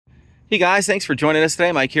Hey guys, thanks for joining us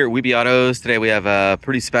today. Mike here at Weeby Autos. Today we have a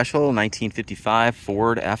pretty special 1955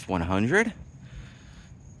 Ford F100.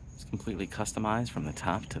 It's completely customized from the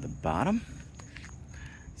top to the bottom.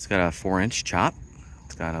 It's got a 4-inch chop.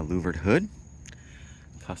 It's got a louvered hood.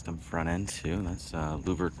 Custom front end too. That's a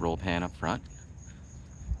louvered roll pan up front.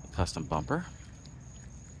 A custom bumper.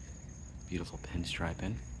 Beautiful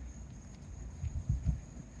pinstriping.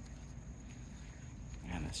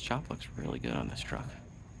 And this chop looks really good on this truck.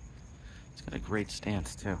 It's got a great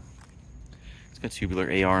stance too. It's got tubular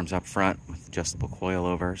A-arms up front with adjustable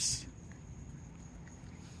coilovers.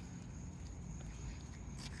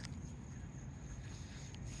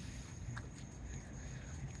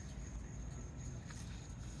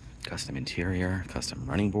 Custom interior, custom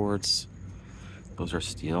running boards. Those are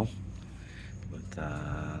steel with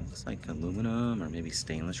looks like aluminum or maybe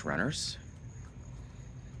stainless runners.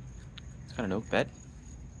 It's got an oak bed.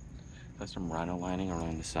 Custom Rhino lining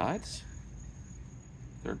around the sides.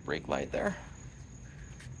 Third brake light there.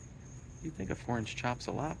 You think a 4-inch chop's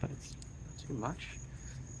a lot, but it's not too much.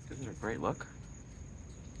 Gives it a great look.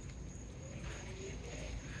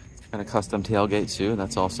 It's got a custom tailgate too.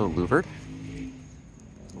 That's also louvered.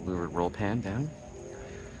 Louvered roll pan down.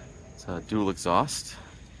 It's a dual exhaust.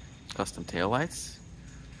 Custom taillights.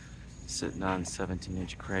 Sitting on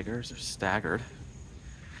 17-inch Cragars or Staggered.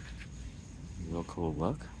 Real cool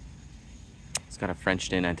look. It's got a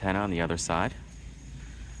Frenched-in antenna on the other side.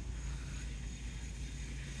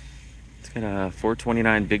 It's got a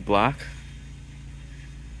 429 big block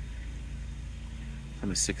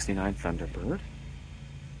from a 69 Thunderbird.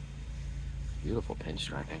 Beautiful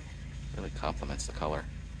pinstriping. Really complements the color.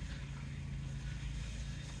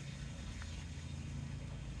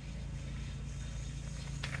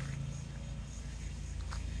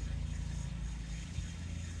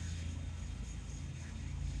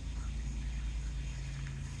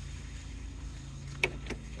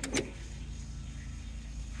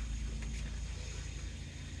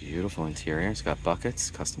 Beautiful interior. It's got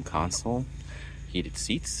buckets, custom console, heated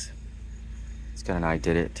seats. It's got an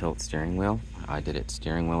Ididit tilt steering wheel, Ididit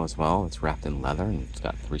steering wheel as well. It's wrapped in leather and it's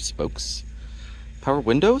got 3 spokes. Power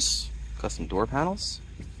windows, custom door panels.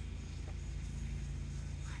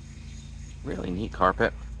 Really neat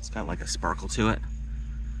carpet. It's got like a sparkle to it.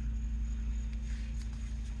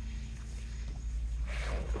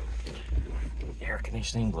 Air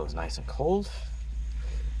conditioning blows nice and cold.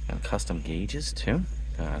 Got custom gauges too.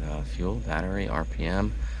 Got fuel, battery,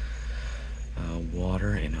 RPM,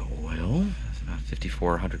 water, and oil. It's about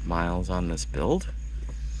 5,400 miles on this build.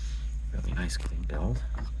 Really nice, clean build.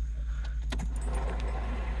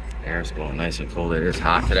 Air's blowing nice and cold. It is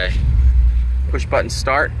hot today. Push button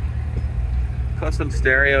start. Custom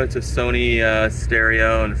stereo. It's a Sony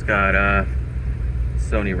stereo, and it's got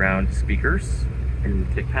Sony round speakers in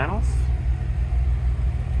the kick panels.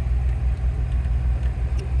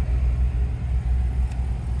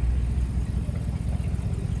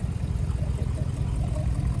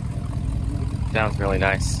 Sounds really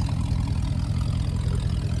nice.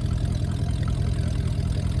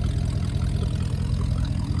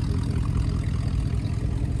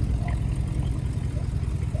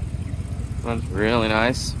 Sounds really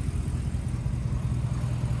nice.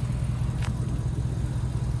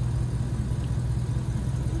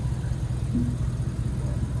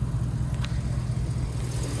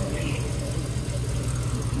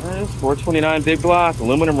 Nice 429 big block,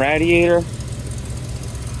 aluminum radiator.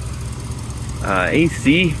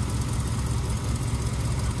 AC.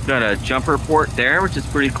 Got a jumper port there, which is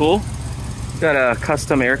pretty cool. Got a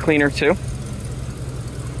custom air cleaner too.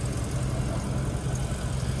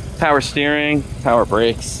 Power steering, power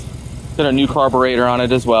brakes. Got a new carburetor on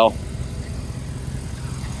it as well.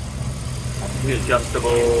 The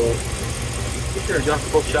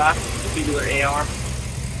adjustable shocks, tubular AR.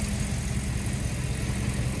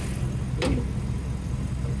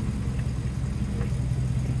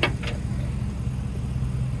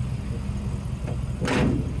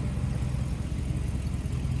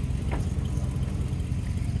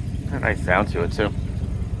 Nice sound to it too.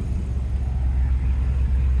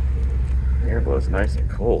 Air blows nice and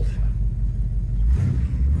cold.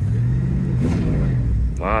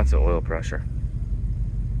 Lots of oil pressure.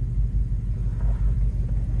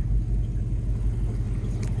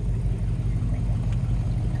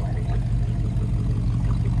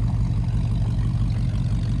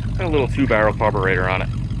 Got a little 2-barrel carburetor on it.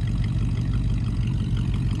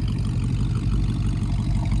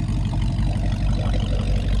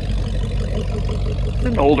 It's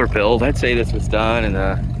an older build. I'd say this was done in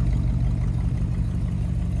the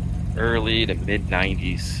early to mid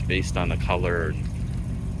 90s based on the color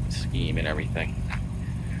scheme and everything.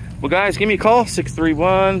 Well, guys, give me a call,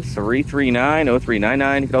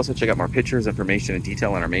 631-339-0399. You can also check out more pictures, information, and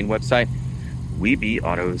detail on our main website,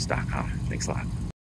 webeautos.com. Thanks a lot.